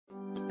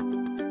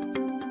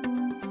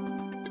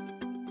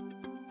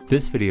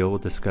This video will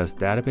discuss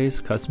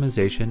database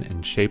customization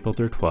in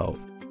ShapeBuilder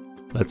 12.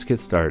 Let's get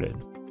started.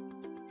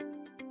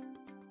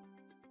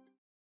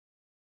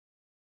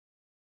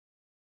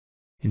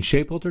 In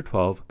ShapeBuilder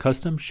 12,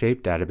 custom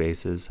shape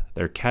databases,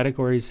 their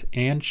categories,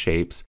 and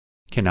shapes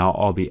can now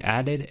all be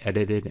added,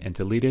 edited, and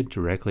deleted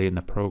directly in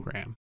the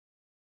program.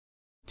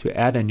 To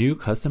add a new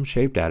custom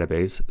shape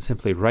database,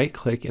 simply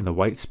right-click in the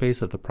white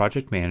space of the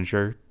Project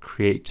Manager,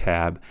 Create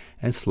tab,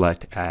 and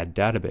select Add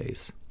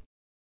Database.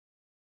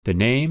 The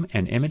name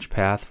and image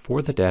path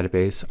for the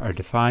database are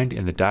defined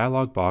in the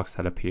dialog box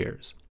that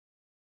appears.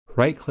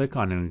 Right-click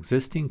on an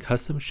existing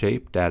custom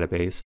shape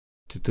database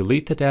to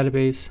delete the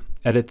database,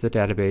 edit the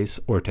database,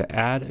 or to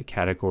add a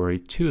category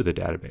to the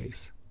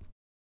database.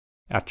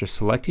 After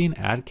selecting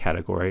Add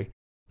Category,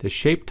 the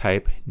shape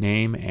type,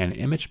 name, and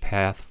image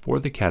path for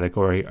the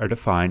category are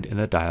defined in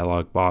the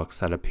dialog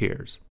box that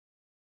appears.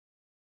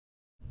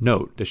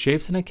 Note, the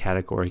shapes in a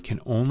category can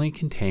only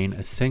contain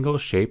a single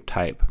shape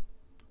type.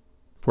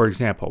 For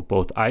example,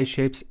 both eye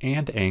shapes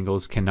and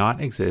angles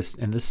cannot exist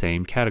in the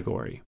same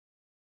category.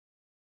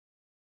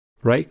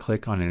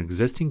 Right-click on an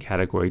existing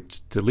category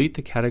to delete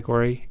the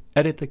category,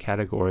 edit the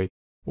category,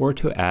 or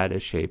to add a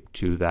shape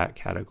to that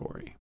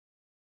category.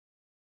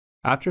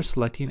 After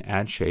selecting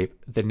Add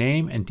Shape, the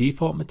name and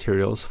default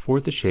materials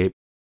for the shape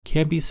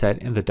can be set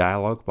in the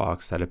dialog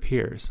box that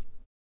appears.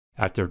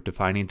 After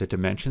defining the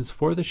dimensions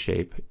for the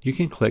shape, you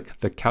can click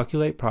the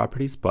Calculate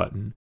Properties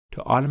button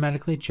to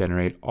automatically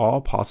generate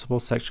all possible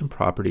section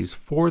properties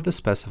for the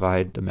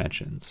specified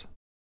dimensions.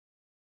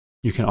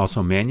 You can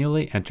also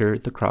manually enter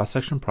the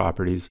cross-section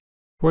properties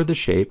for the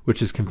shape,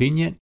 which is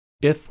convenient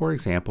if, for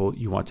example,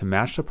 you want to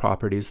match the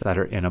properties that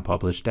are in a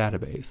published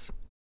database.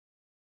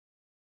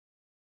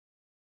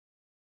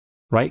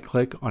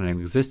 Right-click on an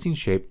existing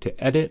shape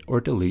to edit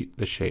or delete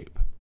the shape.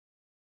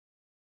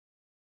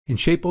 In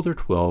ShapeBuilder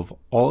 12,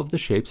 all of the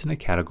shapes in a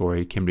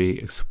category can be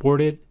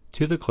exported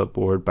to the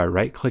clipboard by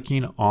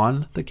right-clicking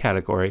on the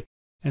category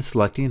and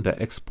selecting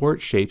the Export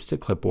Shapes to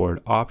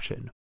Clipboard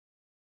option.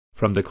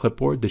 From the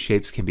clipboard, the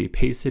shapes can be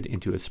pasted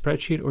into a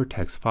spreadsheet or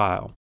text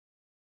file.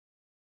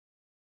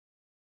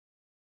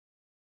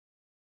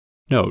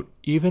 Note,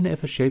 even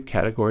if a shape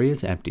category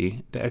is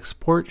empty, the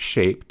Export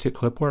Shape to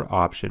Clipboard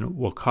option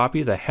will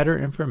copy the header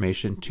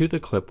information to the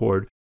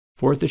clipboard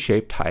for the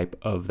shape type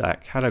of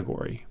that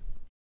category.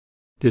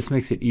 This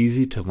makes it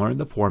easy to learn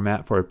the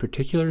format for a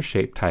particular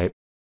shape type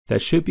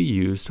that should be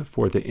used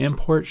for the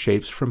Import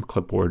Shapes from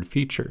Clipboard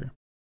feature.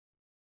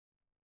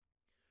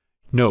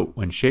 Note,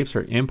 when shapes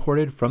are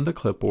imported from the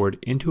clipboard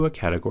into a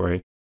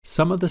category,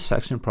 some of the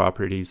section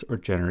properties are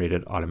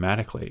generated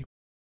automatically.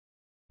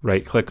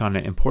 Right-click on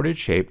an imported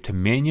shape to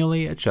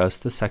manually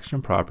adjust the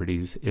section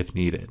properties if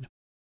needed.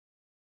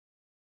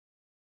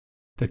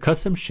 The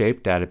custom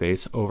shape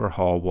database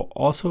overhaul will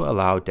also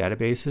allow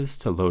databases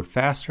to load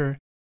faster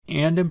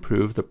and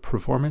improve the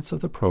performance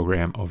of the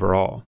program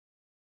overall.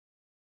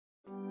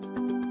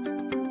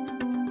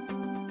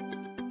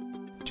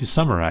 To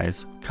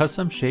summarize,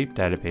 custom shape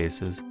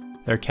databases,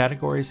 their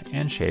categories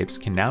and shapes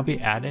can now be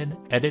added,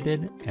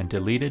 edited, and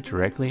deleted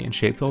directly in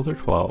ShapeBuilder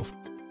 12.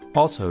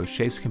 Also,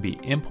 shapes can be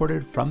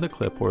imported from the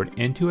clipboard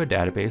into a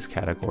database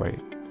category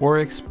or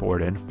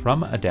exported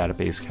from a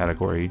database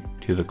category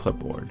to the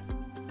clipboard.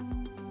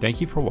 Thank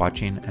you for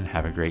watching and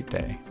have a great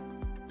day.